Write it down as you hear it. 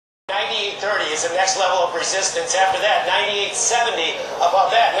98.30 is the next level of resistance. After that, 98.70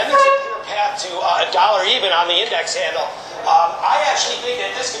 above that. And then there's a clear path to $1 even on the index handle. I actually think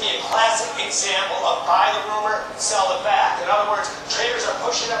that this could be a classic example of buy the rumor, sell the fact. In other words, traders are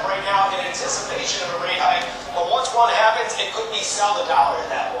pushing up right now in anticipation of a rate hike. But once one happens, it could be sell the dollar at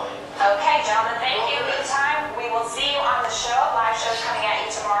that point. Okay, gentlemen, thank you. Meantime, we will see you on the show. Live shows coming at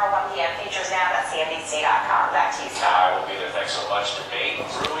you tomorrow, 1 p.m. Features now at CNBC.com. Back to you, Scott. I will be there. Thanks so much. Debate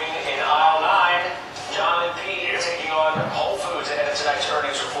brewing in aisle 9. John and Pete here taking on Whole Foods ahead of tonight's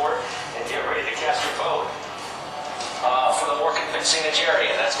earnings report. And get ready to cast your vote for the more convincing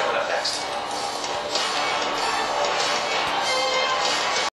Nigerian. That's coming up next.